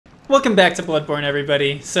Welcome back to Bloodborne,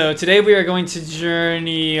 everybody. So today we are going to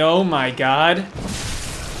journey... Oh my god.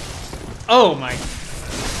 Oh my...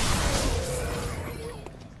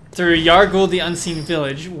 Through Yargul the Unseen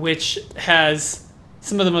Village, which has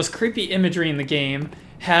some of the most creepy imagery in the game,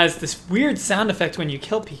 has this weird sound effect when you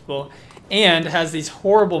kill people, and has these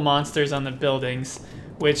horrible monsters on the buildings,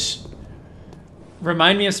 which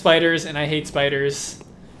remind me of spiders, and I hate spiders,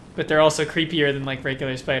 but they're also creepier than like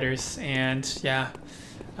regular spiders, and yeah.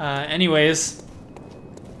 Anyways,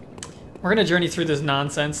 we're gonna journey through this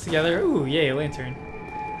nonsense together. Ooh, yay, lantern.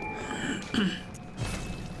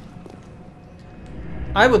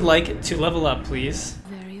 I would like to level up, please.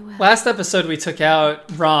 Very well. Last episode we took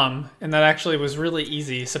out Rom, and that actually was really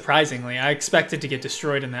easy, surprisingly. I expected to get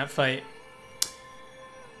destroyed in that fight.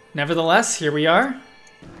 Nevertheless, here we are.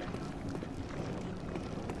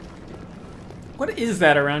 What is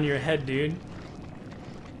that around your head, dude?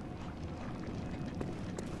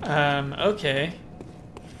 Okay.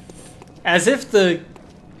 As if the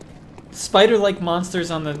spider-like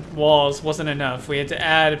monsters on the walls wasn't enough, we had to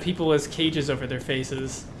add people as cages over their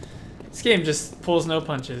faces. This game just pulls no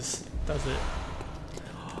punches, does it?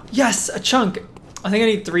 Yes, a chunk! I think I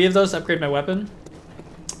need 3 of those to upgrade my weapon.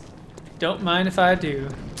 Don't mind if I do.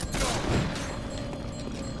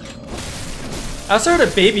 I also heard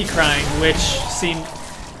a baby crying, which seemed...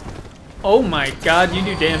 Oh my god, you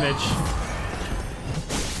do damage.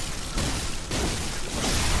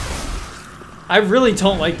 I really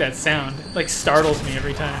don't like that sound. It like startles me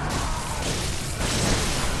every time.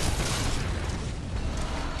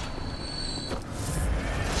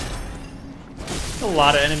 A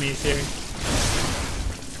lot of enemies here.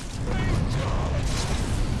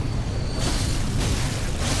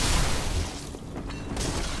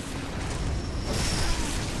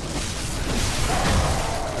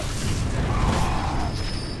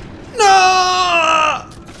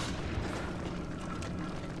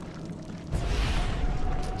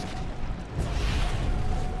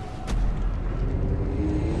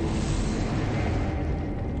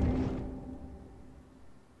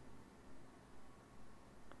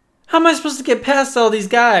 How am I supposed to get past all these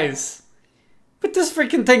guys? With this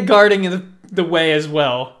freaking thing guarding in the way as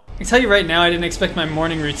well. I can tell you right now, I didn't expect my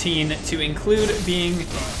morning routine to include being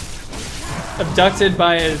abducted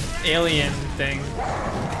by an alien thing.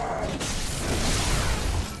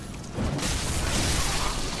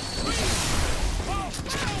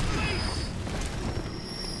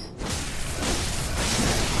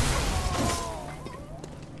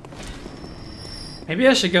 Maybe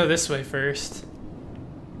I should go this way first.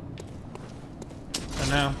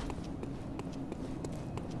 No.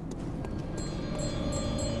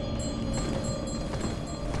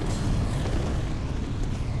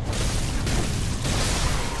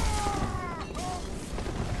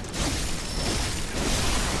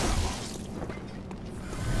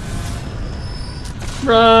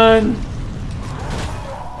 Run!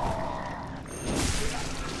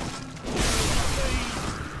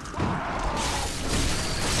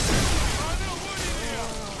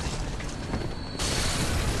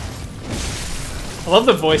 I love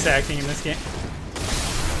the voice acting in this game.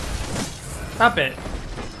 Stop it.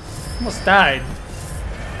 Almost died.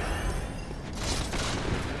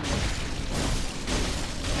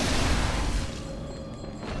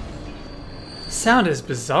 The sound is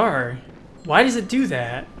bizarre. Why does it do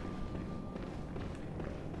that?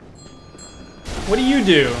 What do you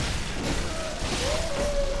do?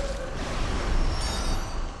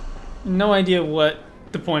 No idea what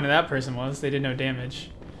the point of that person was. They did no damage.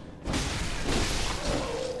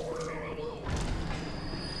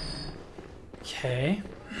 Okay.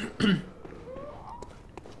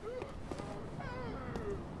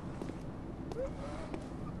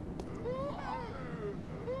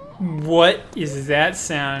 What is that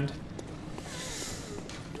sound?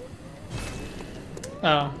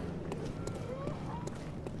 Oh.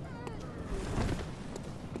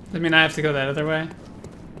 I mean, I have to go that other way.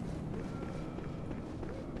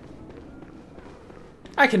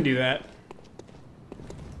 I can do that.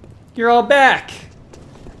 You're all back!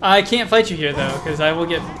 I can't fight you here, though, because I will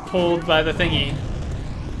get pulled by the thingy.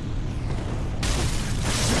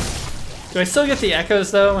 Do I still get the echoes,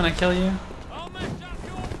 though, when I kill you?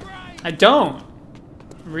 I don't.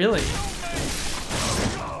 Really.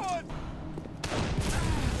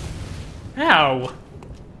 Ow.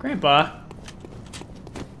 Grandpa.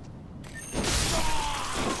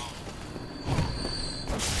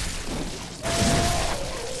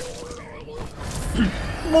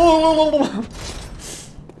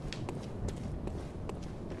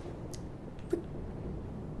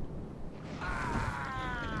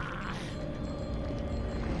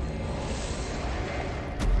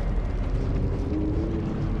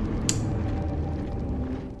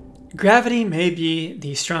 Gravity may be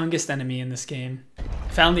the strongest enemy in this game.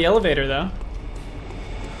 Found the elevator though.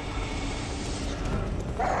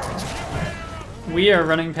 We are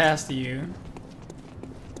running past you.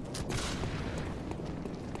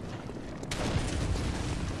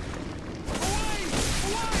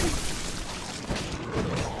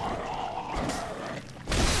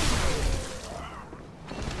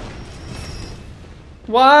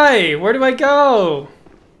 Why? Where do I go?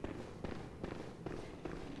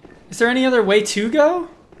 Is there any other way to go?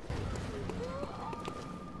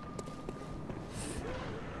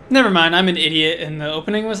 Never mind, I'm an idiot and the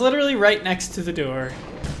opening was literally right next to the door.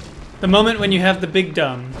 The moment when you have the big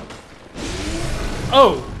dumb.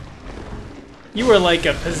 Oh! You were like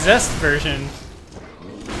a possessed version.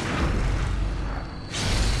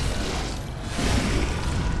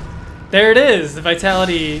 There it is, the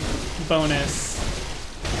vitality bonus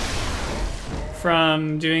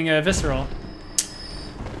from doing a visceral.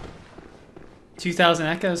 2,000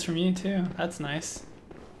 echoes from you too, that's nice.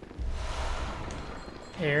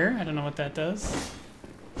 Air, I don't know what that does.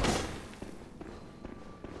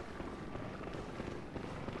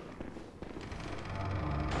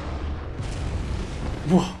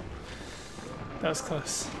 Whoa, that was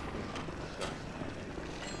close.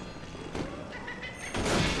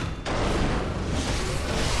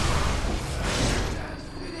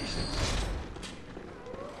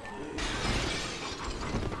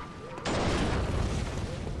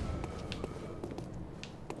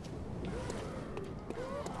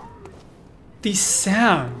 These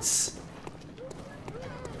sounds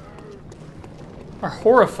are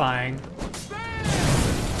horrifying.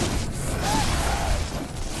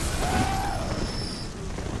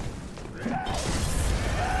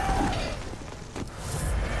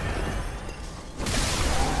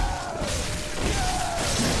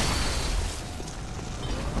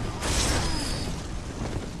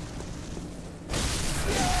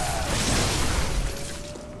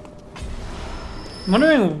 I'm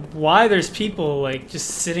wondering why there's people like just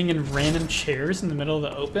sitting in random chairs in the middle of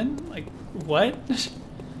the open. Like, what?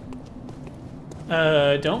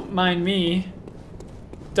 Don't mind me.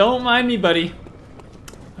 Don't mind me, buddy.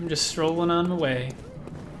 I'm just strolling on my way.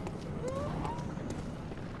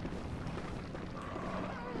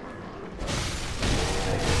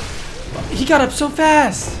 He got up so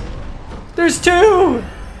fast! There's two!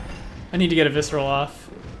 I need to get a visceral off.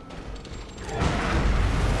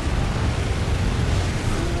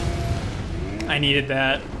 I needed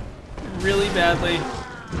that really badly.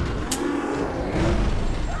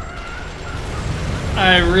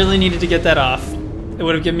 I really needed to get that off. It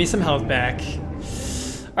would have given me some health back.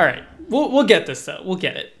 All right, we'll get this though. We'll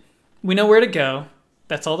get it. We know where to go.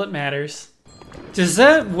 That's all that matters. Does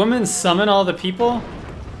that woman summon all the people?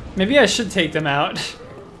 Maybe I should take them out.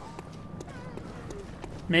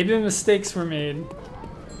 Maybe mistakes were made.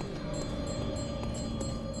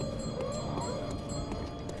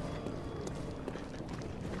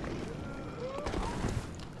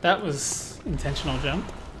 That was intentional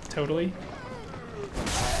jump, totally.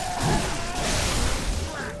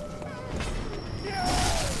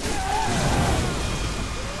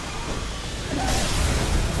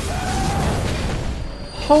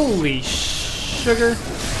 Holy sugar.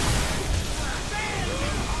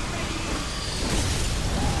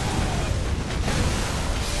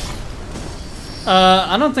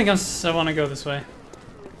 I don't think I want to go this way.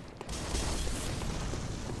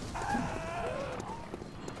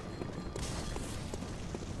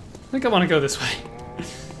 I think I want to go this way.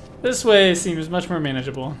 This way seems much more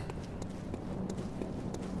manageable.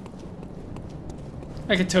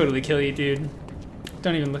 I could totally kill you, dude.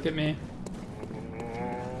 Don't even look at me.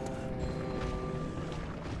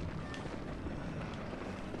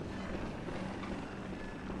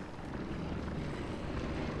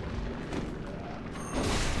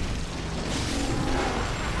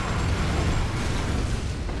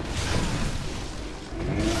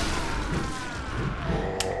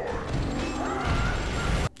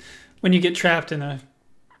 When you get trapped in a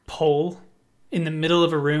pole in the middle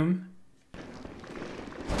of a room.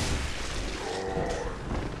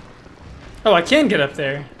 Oh, I can get up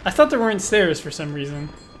there. I thought there weren't stairs for some reason.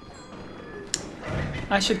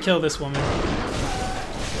 I should kill this woman.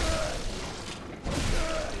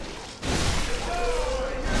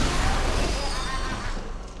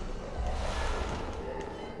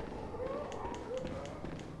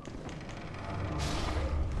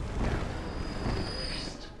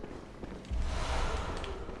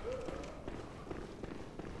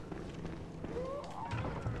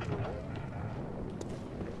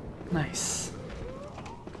 Nice.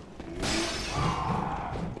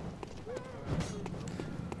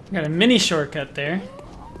 Got a mini shortcut there.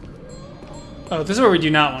 Oh, this is where we do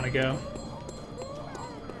not want to go.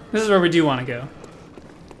 This is where we do want to go.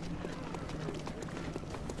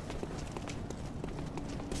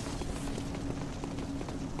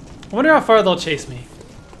 I wonder how far they'll chase me.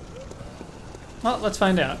 Well, let's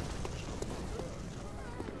find out.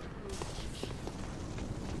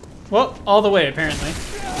 Well, all the way, apparently.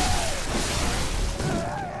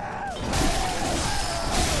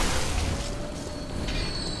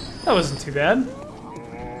 That wasn't too bad.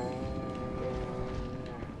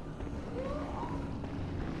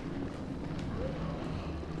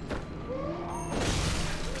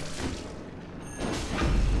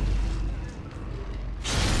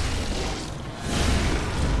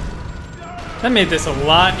 That made this a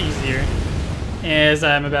lot easier, as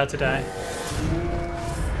I'm about to die.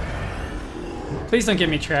 Please don't get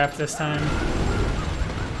me trapped this time.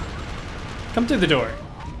 Come through the door.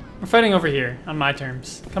 We're fighting over here, on my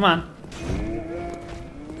terms. Come on.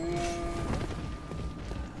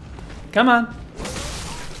 Come on.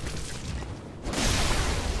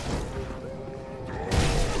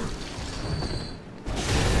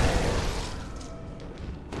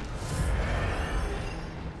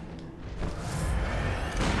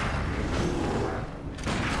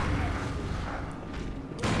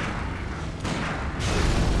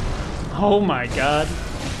 Oh my god.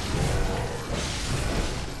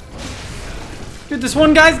 Dude, this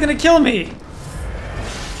one guy's gonna kill me!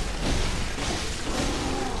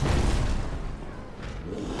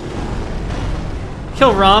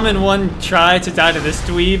 Kill Rom in one try to die to this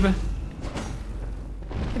dweeb?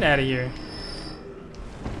 Get out of here.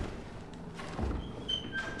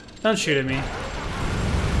 Don't shoot at me.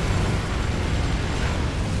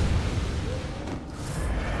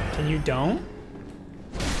 Can you don't?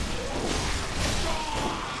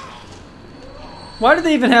 Why do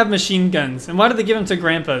they even have machine guns? And why do they give them to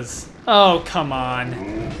grandpas? Oh, come on.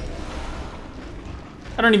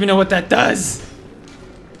 I don't even know what that does.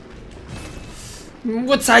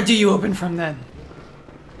 What side do you open from then?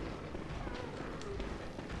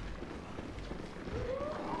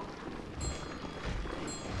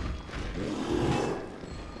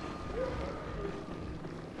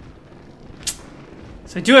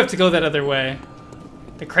 So I do have to go that other way.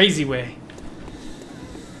 The crazy way.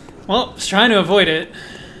 Well, I was trying to avoid it.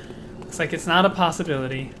 Looks like it's not a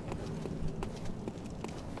possibility.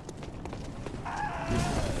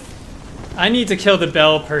 I need to kill the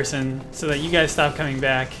bell person so that you guys stop coming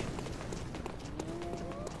back.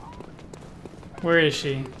 Where is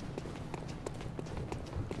she?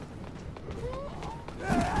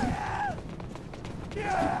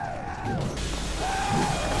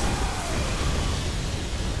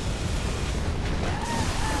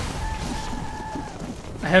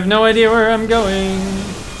 I have no idea where I'm going.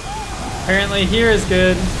 Apparently here is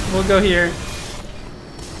good. We'll go here.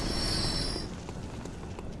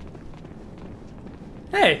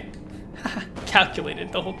 Hey!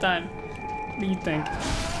 Calculated the whole time. What do you think?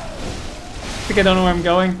 Think I don't know where I'm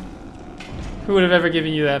going? Who would have ever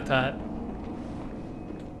given you that thought?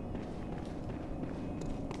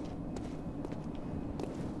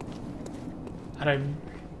 I don't...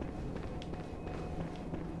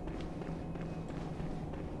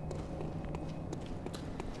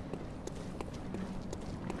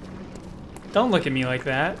 Don't look at me like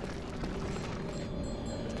that.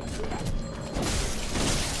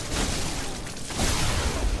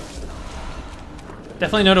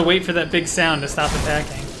 Definitely know to wait for that big sound to stop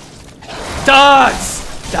attacking. Dogs!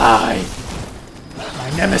 Die!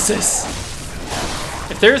 My nemesis.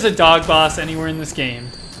 If there's a dog boss anywhere in this game,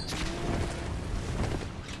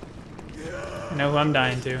 I know who I'm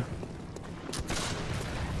dying to.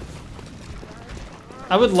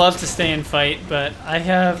 I would love to stay and fight, but I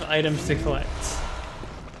have items to collect.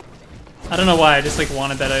 I don't know why, I just like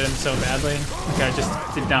wanted that item so badly. Like I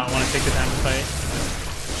just did not want to take the time to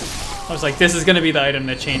fight. I was like, this is gonna be the item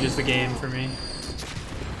that changes the game for me.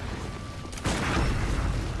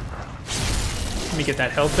 Let me get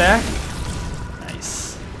that health back.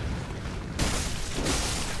 Nice.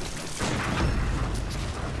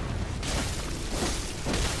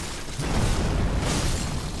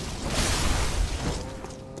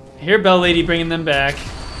 I hear Bell Lady bringing them back.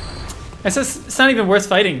 It's not even worth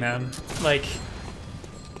fighting them. Like,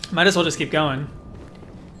 might as well just keep going.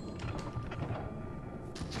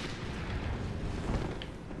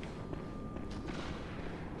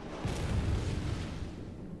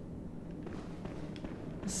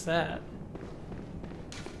 What's that?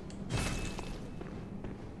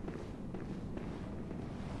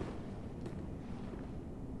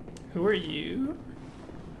 Who are you?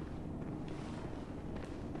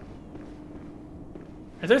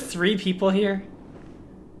 Are there 3 people here?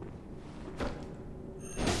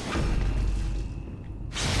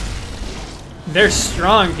 They're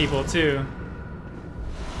strong people, too.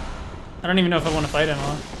 I don't even know if I want to fight them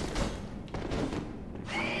all.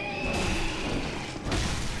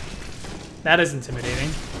 That is intimidating.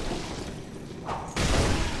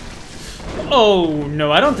 Oh,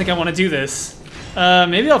 no, I don't think I want to do this.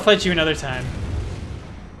 Maybe I'll fight you another time.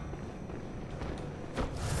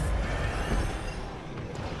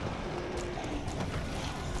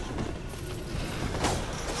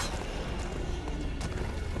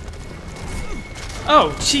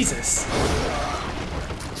 Oh, Jesus.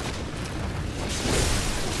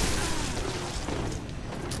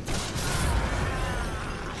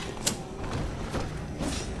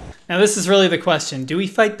 Now this is really the question. Do we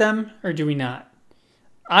fight them or do we not?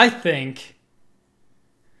 I think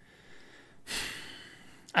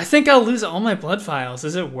I'll lose all my blood vials.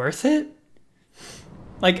 Is it worth it?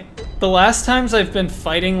 Like, the last times I've been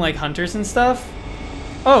fighting, like, hunters and stuff.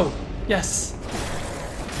 Oh, yes.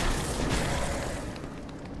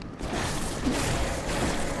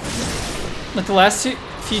 Like, the last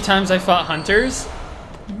few times I fought hunters.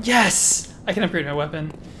 Yes! I can upgrade my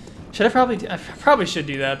weapon. Should I probably... I probably should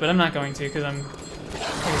do that, but I'm not going to because I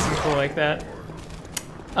guess I'm cool like that.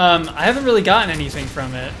 I haven't really gotten anything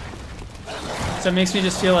from it. So it makes me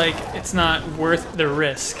just feel like it's not worth the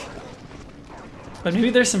risk. But maybe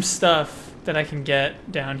there's some stuff that I can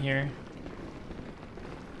get down here.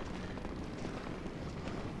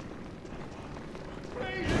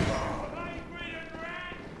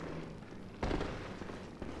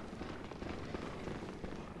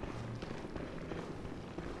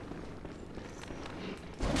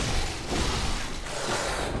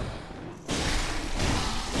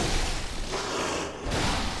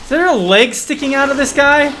 Is there a leg sticking out of this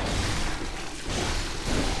guy?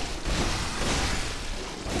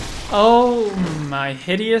 Oh, my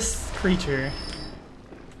hideous creature.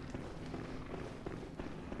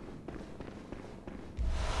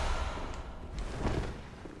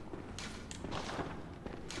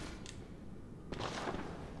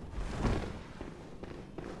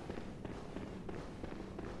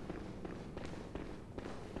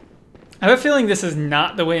 I have a feeling this is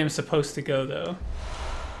not the way I'm supposed to go, though.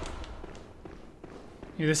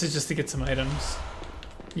 Maybe this is just to get some items.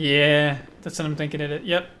 Yeah, that's what I'm thinking of it.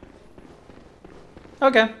 Yep.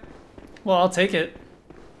 Okay. Well, I'll take it.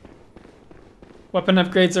 Weapon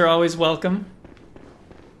upgrades are always welcome.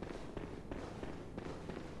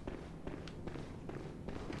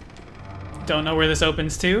 Don't know where this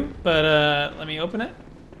opens to, but let me open it.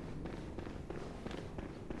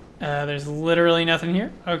 There's literally nothing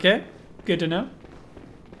here. Okay, good to know.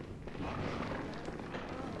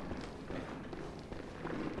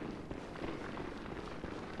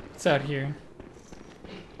 What's out here?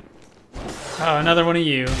 Oh, another one of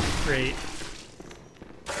you. Great.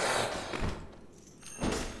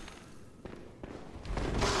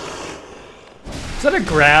 Is that a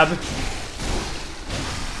grab?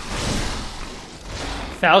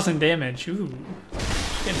 1,000 damage. Ooh.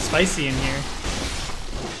 Getting spicy in here.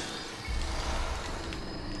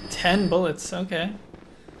 10 bullets. Okay.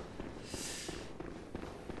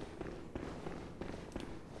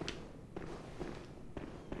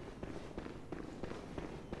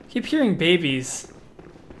 Keep hearing babies.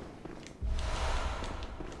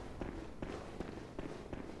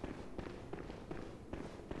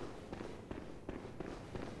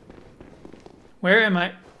 Where am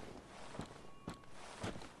I?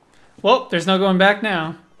 Well, there's no going back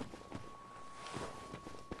now.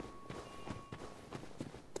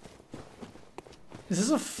 Is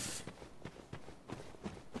this a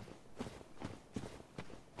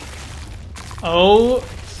Oh.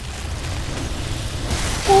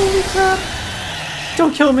 Holy crap.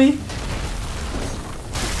 Don't kill me.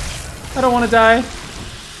 I don't want to die.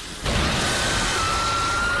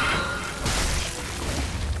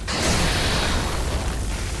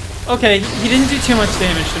 Okay, he didn't do too much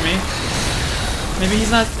damage to me. Maybe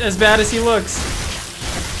he's not as bad as he looks.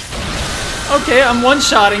 Okay, I'm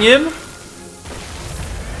one-shotting him.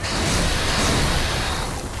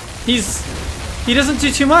 He doesn't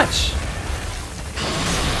do too much.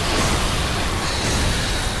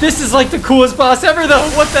 This is like the coolest boss ever though,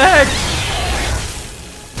 what the heck?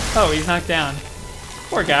 Oh, he's knocked down.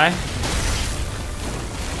 Poor guy.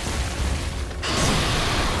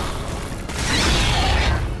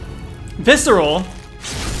 Visceral?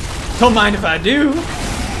 Don't mind if I do.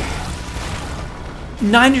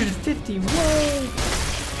 950, whoa.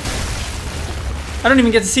 I don't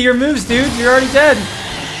even get to see your moves, dude. You're already dead.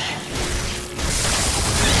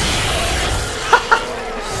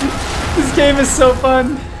 This game is so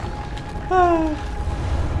fun.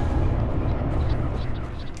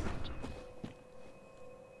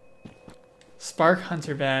 Spark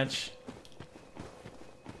Hunter badge.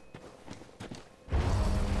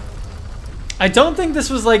 I don't think this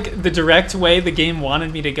was like the direct way the game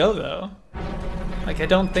wanted me to go though. Like, I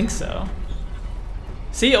don't think so.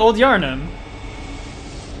 See, Old Yarnum.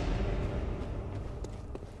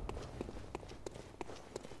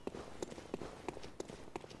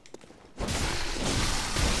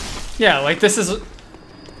 Yeah, like this is...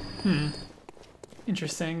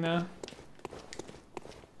 Interesting though.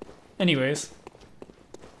 Anyways.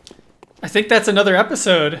 I think that's another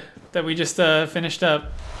episode that we just finished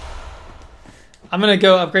up. I'm gonna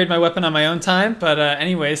go upgrade my weapon on my own time, but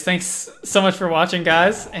anyways, thanks so much for watching,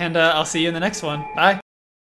 guys, and I'll see you in the next one. Bye.